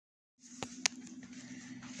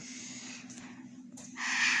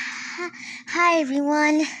Hi,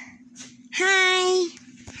 everyone. Hi.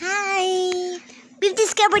 Hi. We've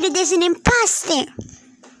discovered that there's an imposter.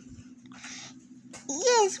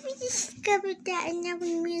 Yes, we discovered that, and now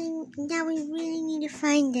we really need to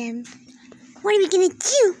find them. What are we gonna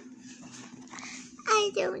do?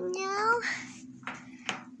 I don't know.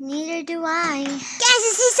 Neither do I. Guys,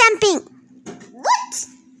 I see something. What?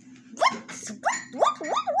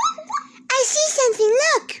 I see something.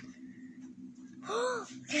 Look.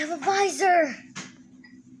 They have a visor.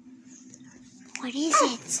 What is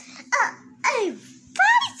it? A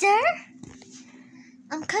visor?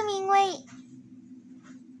 I'm coming. Wait.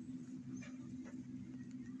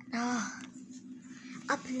 Oh,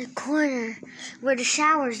 up in the corner where the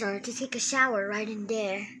showers are, to take a shower right in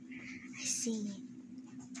there. I see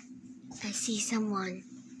someone.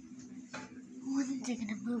 I wonder if they're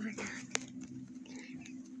gonna move or not.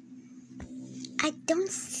 I don't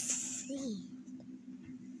see.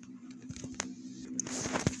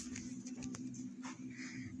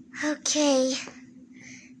 Okay.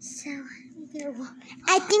 So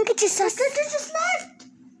I think it just they just left.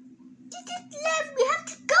 They just left. We have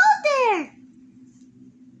to go there.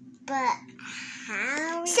 But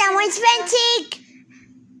how? Someone's venting.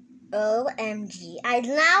 OMG!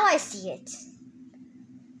 Now I see it.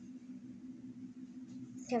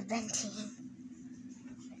 They're venting.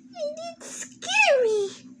 It's scary.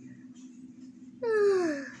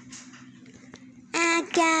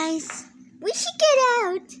 Guys, We should get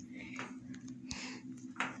out.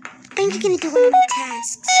 I'm just gonna do one of my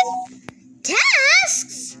tasks.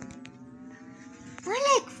 Tasks? We're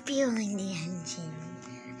like fueling the engine.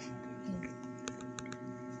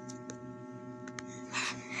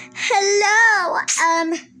 Hello.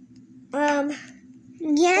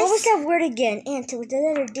 Yes. What was that word again? Answer with the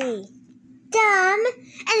letter D. Dumb.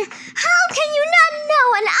 And how can you not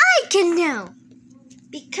know and I can know?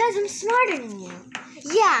 Because I'm smarter than you.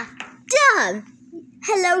 Yeah, dumb.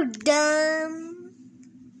 Hello, dumb.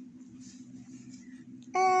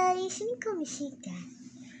 You shouldn't call me Sheikah.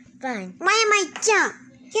 Fine. Why am I dumb?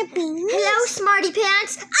 You're being mean. Hello, smarty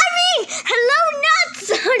pants. Hello, not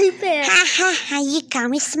smarty pants. Ha ha ha! You call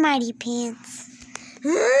me smarty pants.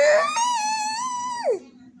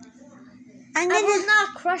 I will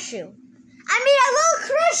not crush you. I will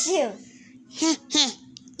crush you.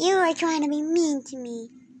 You are trying to be mean to me.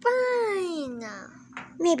 Fine.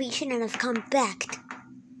 Maybe you shouldn't have come back.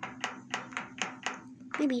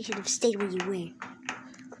 Maybe you should have stayed where you were.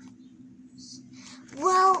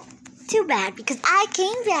 Well, too bad, because I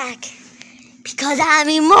came back. Because I'm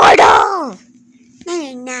immortal. No,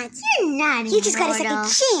 you're not. You're not immortal. You just got a second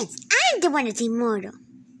chance. I'm the one that's immortal.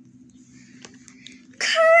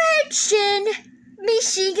 Correction.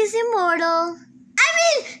 Sheikah's immortal.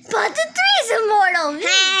 But the 3's immortal.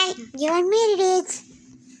 Hey, you admitted it.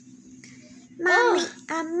 Mommy,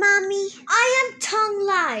 Mommy. I am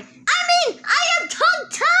tongue-lied. I am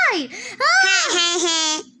tongue-tied.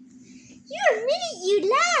 You admitted you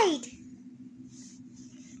lied.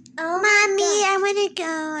 Oh, Mommy, I want to go.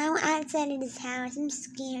 I'm outside of this house. I'm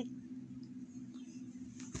scared.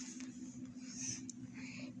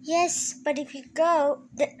 Yes, but if you go...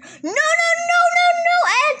 No,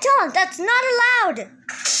 Anton! That's not allowed!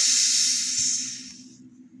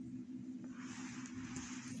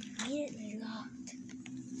 Immediately locked.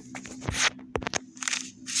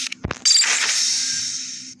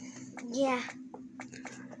 Yeah.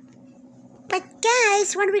 But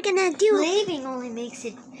guys, what are we gonna do? Leaving only makes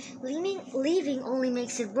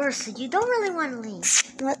it worse, so you don't really want to leave.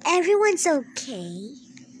 Well, everyone's okay.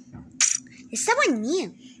 There's someone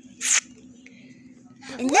new.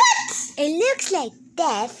 It looks like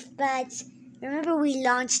Death, but remember we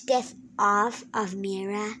launched Death off of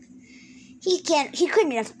Mira? He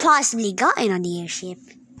couldn't have possibly gotten on the airship.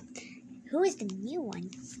 Who is the new one?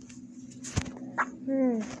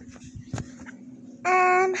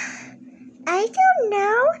 I don't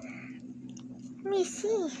know. Let me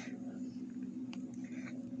see.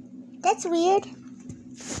 That's weird.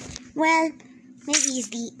 Well,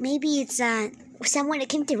 maybe it's someone that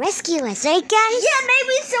came to rescue us, right, guys? Yeah,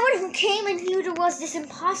 maybe it's someone who came and knew there was this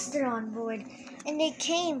imposter on board, and they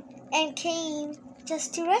came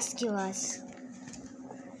just to rescue us.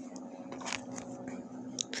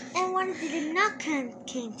 And what if they did not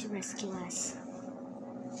came to rescue us?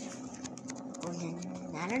 Well, then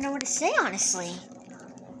I don't know what to say, honestly.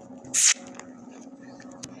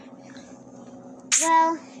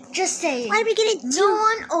 Well, just say it. What are we gonna do? No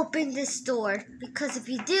one open this door, because if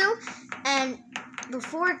you do, and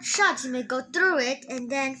before it shuts, you may go through it, and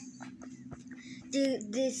then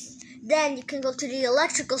then you can go to the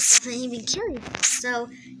electrical stuff and even kill you. So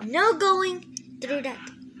no going through that.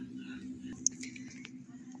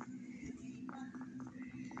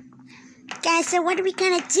 Guys, so what are we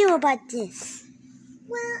gonna do about this?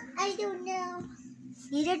 Well, I don't know.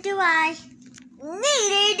 Neither do I.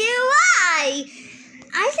 Neither do I.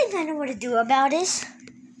 I think I know what to do about this.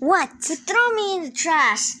 What? To throw me in the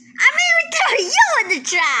trash. I mean, we throw you in the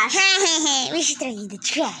trash. We should throw you in the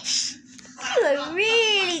trash. You are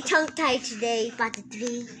really tongue-tied today, Bata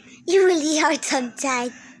 3. You really are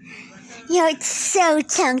tongue-tied. You're so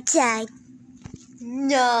tongue-tied.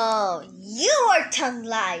 No, you are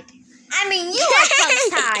tongue-tied. I mean, you are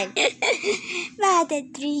tongue-tied. Bata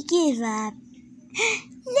 3, give up.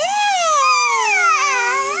 No!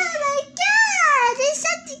 Oh my God! There's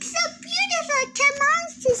something so beautiful. Come on,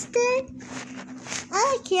 sister.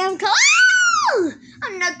 Okay, I'm going. Oh!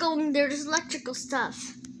 I'm not going there. There's electrical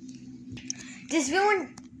stuff. This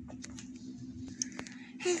one.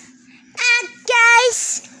 Guys,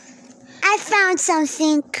 I found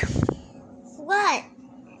something. What?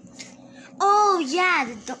 Oh yeah,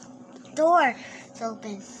 the door is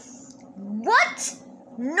open. What?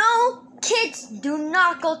 No, kids, do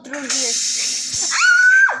not go through here.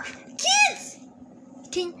 Ah! Kids!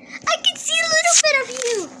 I can see a little bit of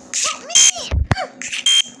you. Help me!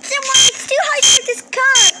 Someone, it's too hard for this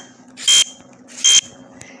car.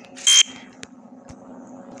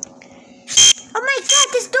 Oh my God,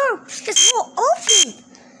 this won't open.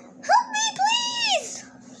 Help me, please.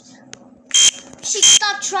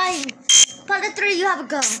 Stop trying. Bata 3, you have a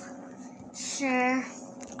go. Sure,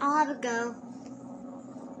 I'll have a go.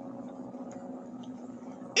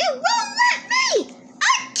 It won't let me! I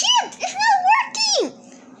can't! It's not working!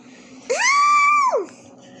 No!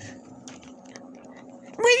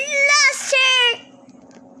 We lost her!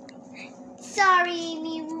 Sorry,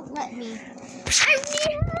 Amy, you won't let me. I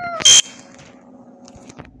need help!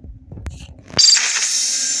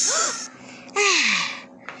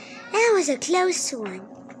 That was a close one.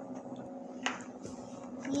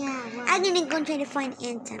 Yeah, well, I'm gonna go try to find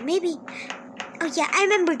Anta. Maybe. Oh yeah, I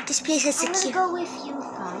remember this place is I'm secure. gonna go with you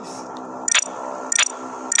guys.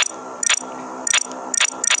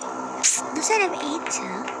 No sign of Anta.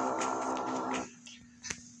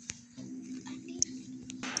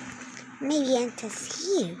 Maybe Anta's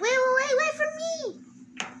here. Wait for me!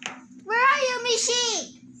 Where are you,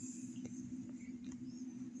 Mishi?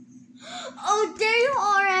 Oh, there you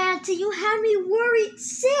are, Auntie. You had me worried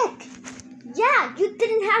sick. Yeah, you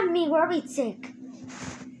didn't have me worried sick.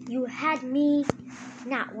 You had me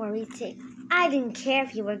not worried sick. I didn't care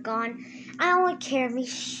if you were gone. I only care if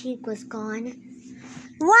Mishi was gone.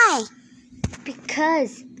 Why?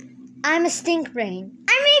 Because I'm a stink brain.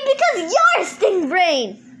 I mean, because you're a stink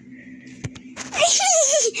brain.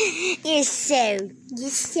 You're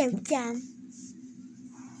so dumb.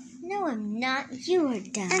 No, I'm not. You are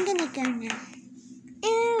dumb. I'm gonna go now.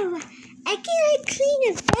 Ew, I can clean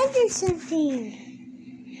a bed or something.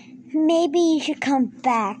 Maybe you should come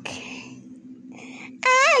back.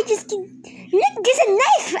 I just can. Look, there's a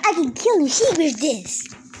knife. I can kill you. See, where's this?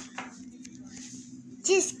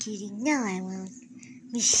 Just kidding. No, I won't.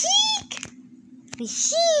 Mishik!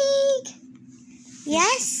 Mishik!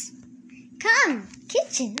 Yes? Come,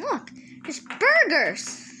 kitchen, look. There's burgers.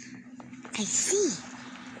 I see.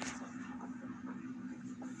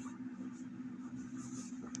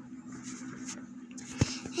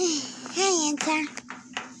 Hi, Anta.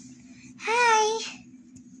 Hi.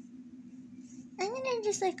 I'm gonna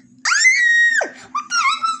just like... Ah! What the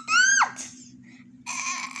heck was that?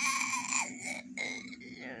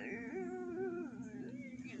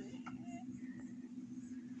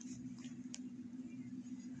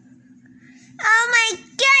 Oh my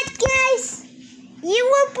God, guys! You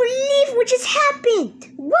won't believe what just happened.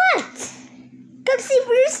 What? Come see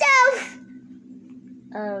for yourself.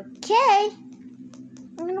 Okay.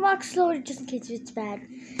 I'm gonna walk slowly just in case it's bad.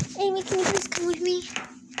 Amy, can you please come with me?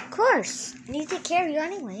 Of course. I need to take care of you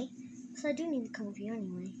anyway. So I do need to come with you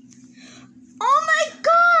anyway. Oh my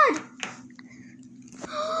God!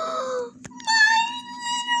 My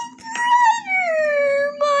little brother!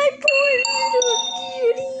 My poor little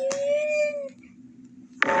cutie!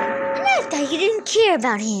 And I thought you didn't care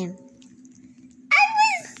about him. I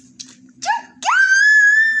was...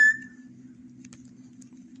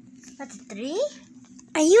 That's 3?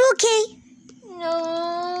 Are you okay? No.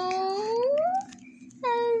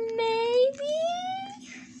 Maybe.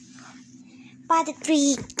 Bata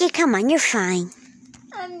 3, come on, you're fine.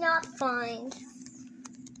 I'm not fine.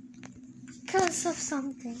 Because of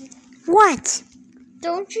something. What?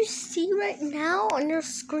 Don't you see right now on your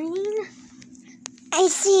screen? I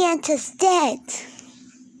see Anta's dead.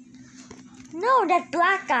 No, that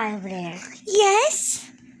black guy over there. Yes?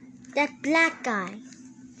 That black guy.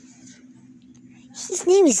 His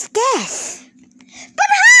name is Death.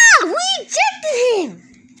 But how? We ejected him!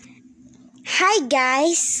 Hi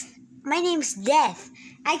guys, my name's Death.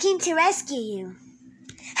 I came to rescue you.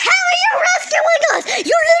 How are you rescuing us?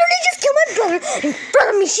 You literally just killed my brother in front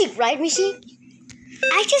of Mishik, right, Mishik?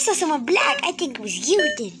 I just saw someone black. I think it was you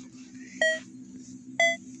who did.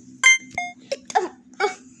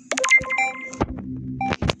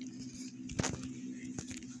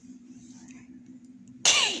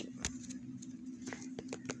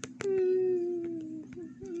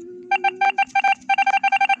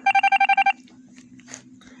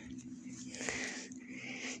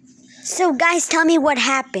 So guys, tell me what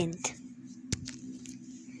happened.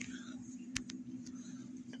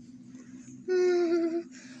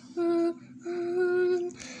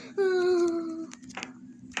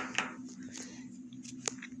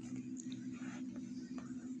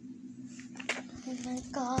 Oh my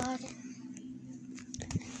God.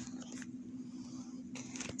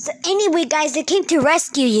 So anyway guys, I came to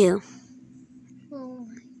rescue you. Oh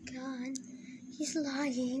my God. He's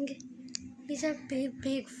lying. He's a big,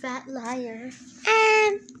 big fat liar.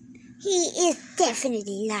 He is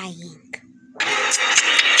definitely lying.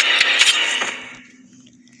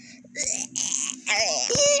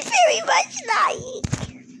 He's very much lying.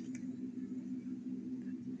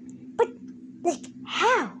 But, like,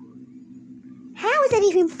 how? How is that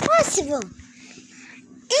even possible?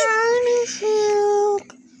 Hi,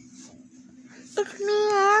 Mishik. It's me,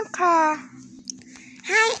 Anta.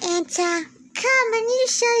 Hi, Anta. Come, I need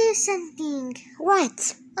to show you something.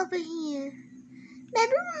 What? Over here.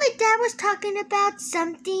 Remember when my dad was talking about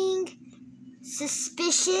something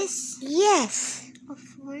suspicious Yes.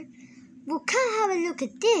 before? Well, come have a look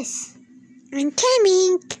at this. I'm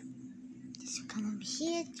coming. So come over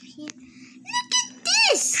here, here. Look at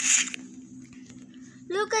this!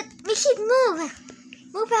 Look at, we should move.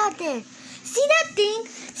 Move out there. See that thing?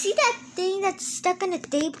 See that thing that's stuck on the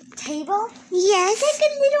table? Yes. It's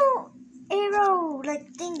like a little arrow,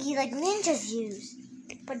 like thingy, like ninjas use.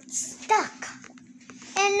 But it's stuck.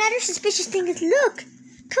 And another suspicious thing is, look,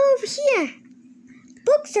 come over here.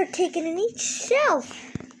 Books are taken in each shelf.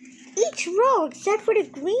 Each row, except for the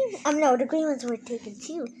green, no, the green ones were taken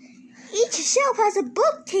too. Each shelf has a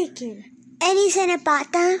book taken. Any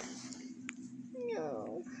Senapata?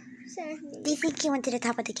 No, sadly. Do you think you went to the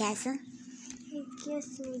top of the castle? I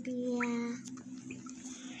guess maybe, yeah.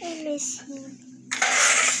 I miss him.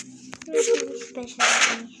 He's really special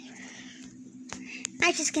to me.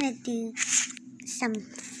 I'm just gonna do some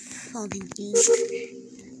folding things.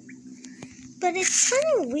 But it's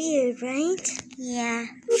kind of weird, right? Yeah.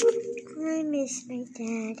 I miss my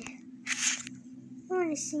dad. I want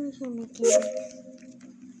to see him again.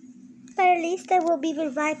 But at least I will be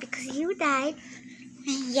revived because you died.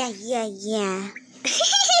 Yeah.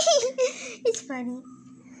 It's funny.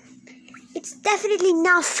 It's definitely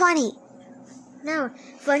not funny. No,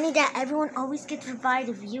 funny that everyone always gets revived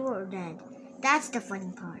if you are dead. That's the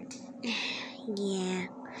funny part. Yeah.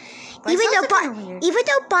 But Even it's also kinda weird.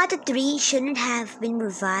 though Pata 3 shouldn't have been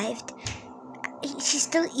revived, she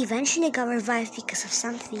still eventually got revived because of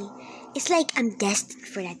something. It's like I'm destined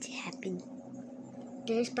for that to happen.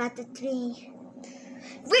 There's Bata 3.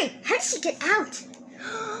 Wait, how did she get out?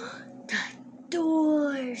 The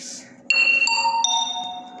doors.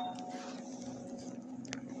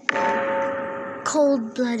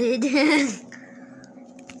 Cold-blooded.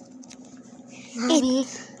 Mommy,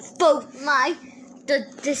 both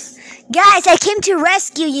this Guys, I came to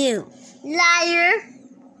rescue you. liar.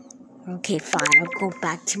 Okay, fine. I'll go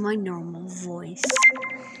back to my normal voice.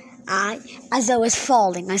 As I was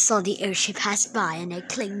falling, I saw the airship pass by and I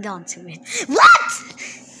clinged onto it. What?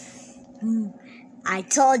 I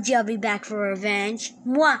told you I'll be back for revenge.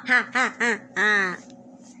 Mwah, ha, ha, ha, ha.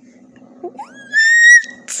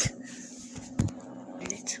 What?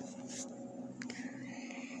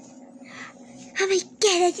 Oh my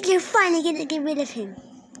god, I think you're finally gonna get rid of him.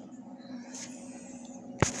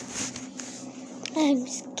 I'm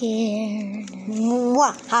scared.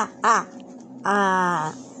 Mwah, ha, ha,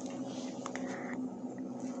 ha.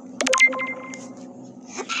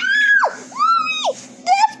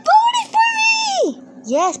 That boat is for me!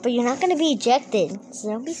 Yes, but you're not going to be ejected, so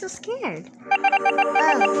don't be so scared. Oh, yeah, I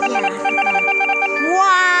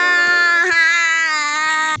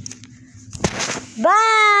Mwah.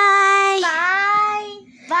 Bye. forgot.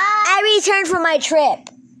 Bye. Bye. I returned from my trip.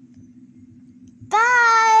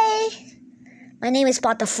 Bye. My name is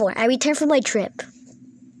Pata 4. I returned from my trip.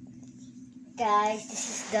 Guys, this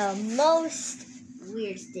is the most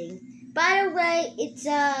weirdest thing. By the way,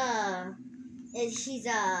 she's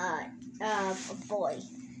a boy.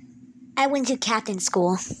 I went to captain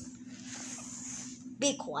school.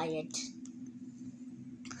 Be quiet.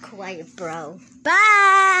 Quiet, bro.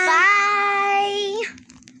 Bye!